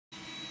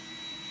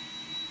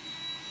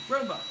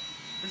Roomba,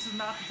 this is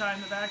not the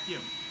time to vacuum.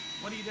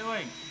 What are you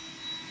doing?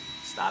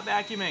 Stop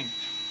vacuuming.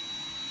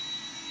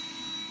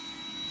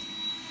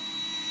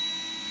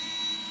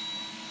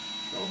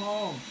 Go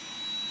home.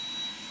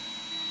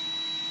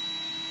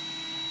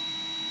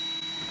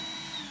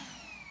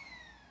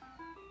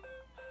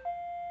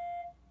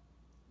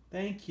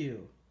 Thank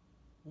you.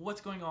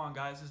 What's going on,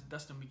 guys? This is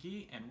Dustin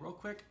McGee, and real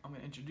quick, I'm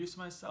going to introduce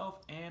myself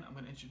and I'm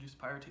going to introduce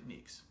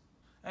Pyrotechniques.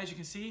 As you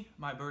can see,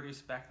 my birdie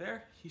is back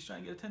there. He's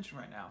trying to get attention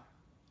right now.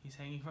 He's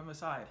hanging from the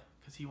side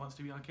because he wants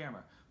to be on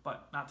camera,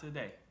 but not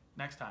today.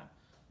 Next time.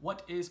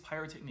 What is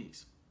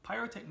Pyrotechniques?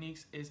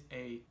 Pyrotechniques is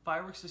a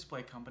fireworks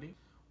display company.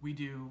 We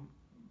do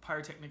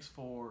pyrotechnics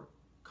for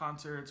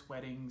concerts,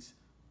 weddings,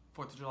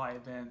 4th of July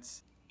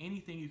events,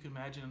 anything you can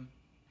imagine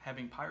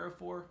having pyro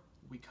for,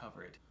 we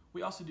cover it.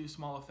 We also do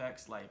small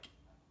effects like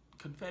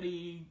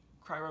confetti,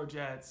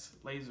 cryojets,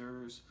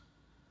 lasers.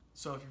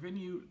 So if your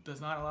venue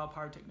does not allow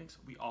pyrotechnics,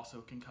 we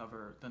also can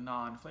cover the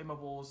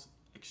non-flammables.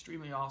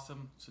 Extremely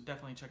awesome, so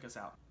definitely check us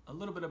out. A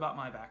little bit about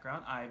my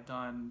background. I've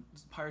done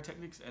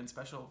pyrotechnics and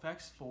special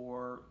effects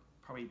for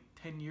probably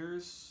 10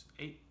 years,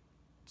 8,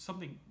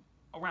 something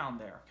around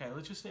there. Okay,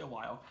 let's just say a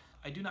while.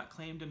 I do not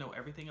claim to know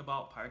everything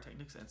about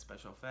pyrotechnics and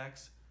special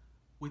effects.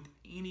 With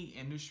any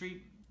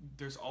industry,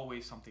 there's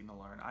always something to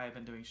learn. I have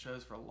been doing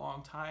shows for a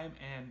long time,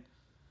 and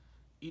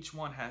each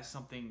one has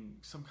something,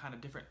 some kind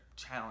of different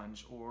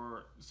challenge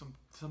or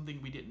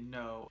something we didn't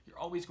know. You're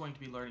always going to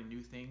be learning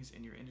new things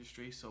in your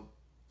industry, so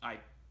I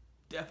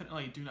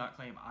definitely do not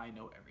claim I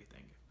know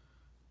everything.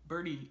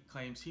 Birdie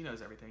claims he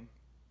knows everything,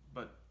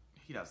 but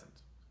he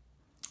doesn't.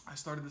 I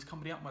started this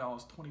company out when I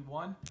was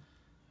 21,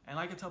 and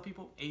like I tell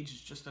people, age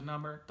is just a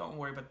number. Don't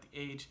worry about the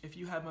age. If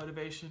you have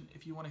motivation,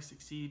 if you want to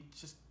succeed,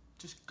 just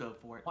go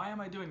for it. Why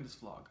am I doing this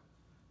vlog?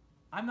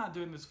 I'm not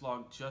doing this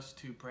vlog just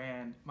to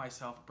brand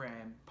myself,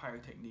 brand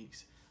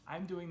Pyrotechniques.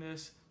 I'm doing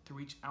this to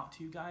reach out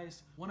to you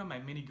guys. One of my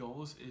many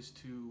goals is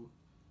to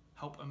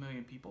help 1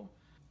 million people.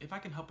 If I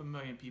can help 1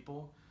 million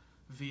people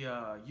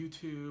via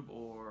YouTube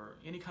or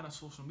any kind of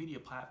social media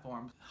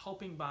platform,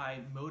 helping by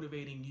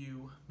motivating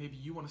you, maybe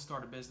you want to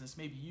start a business,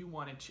 maybe you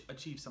want to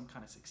achieve some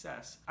kind of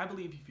success. I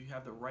believe if you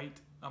have the right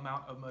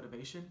amount of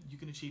motivation, you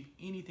can achieve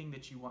anything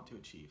that you want to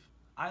achieve.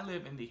 I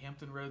live in the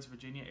Hampton Roads,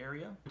 Virginia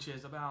area, which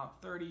is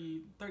about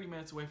 30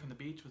 minutes away from the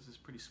beach, which is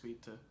pretty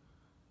sweet to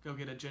go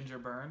get a ginger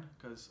burn,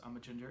 because I'm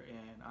a ginger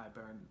and I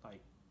burn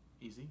like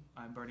easy.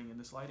 I'm burning in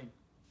this lighting.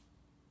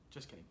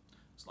 Just kidding.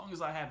 As long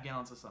as I have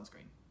gallons of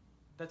sunscreen.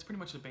 That's pretty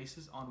much the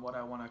basis on what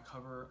I want to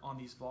cover on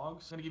these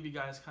vlogs. I'm going to give you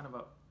guys kind of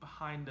a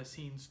behind the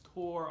scenes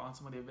tour on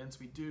some of the events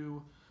we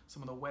do,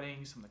 some of the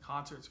weddings, some of the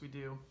concerts we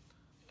do,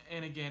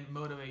 and again,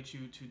 motivate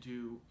you to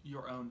do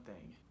your own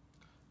thing.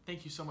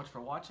 Thank you so much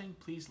for watching.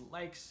 Please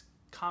like,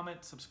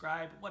 comment,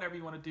 subscribe, whatever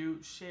you want to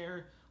do,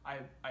 share. I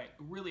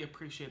really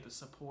appreciate the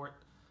support.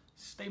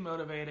 Stay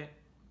motivated,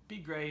 be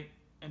great,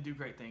 and do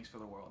great things for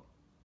the world.